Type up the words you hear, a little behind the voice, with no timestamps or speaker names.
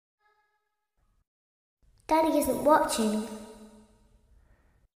Daddy isn't watching.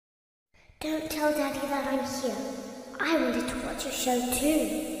 Don't tell Daddy that I'm here. I wanted to watch your show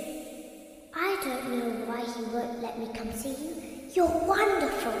too. I don't know why he won't let me come see you. You're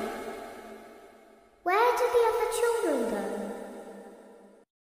wonderful. Where did the other children go?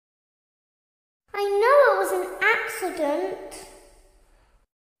 I know it was an accident.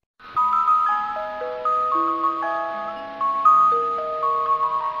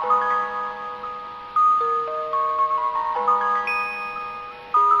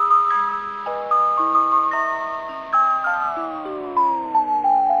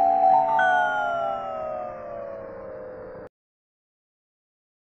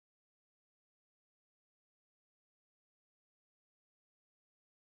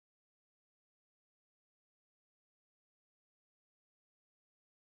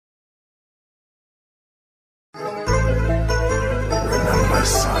 Remember,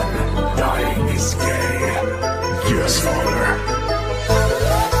 son, dying is gay. Yes, father.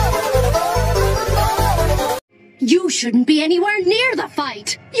 You shouldn't be anywhere near the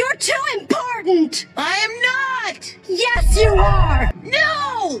fight. You're too important. I am not! Yes, you are.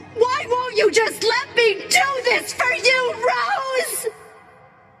 No! Why won't you just let me do this for you, Rose?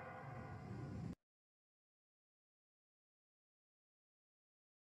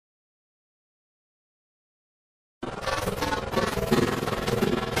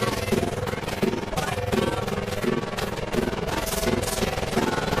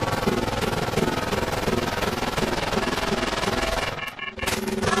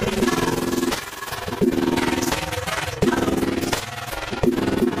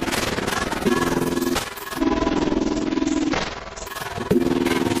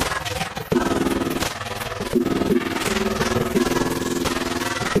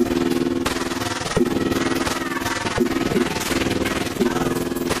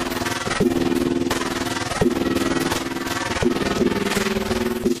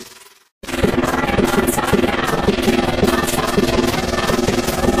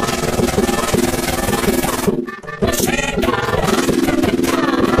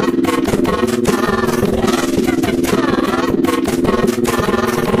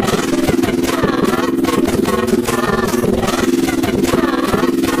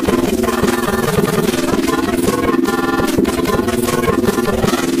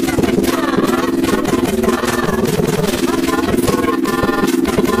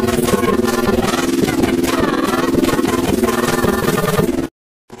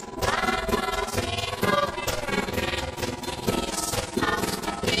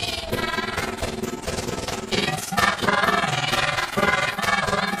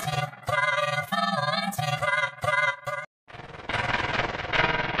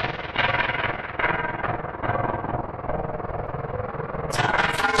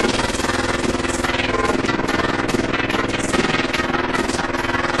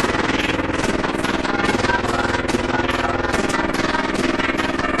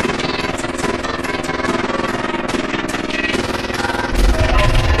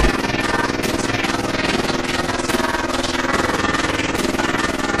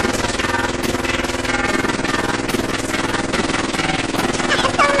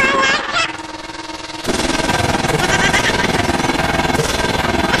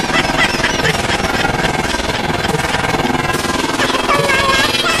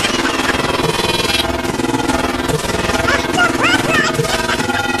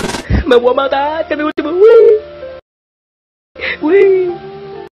 Me voy a matar, que mi último. Uy.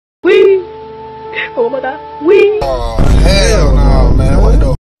 Me voy a matar.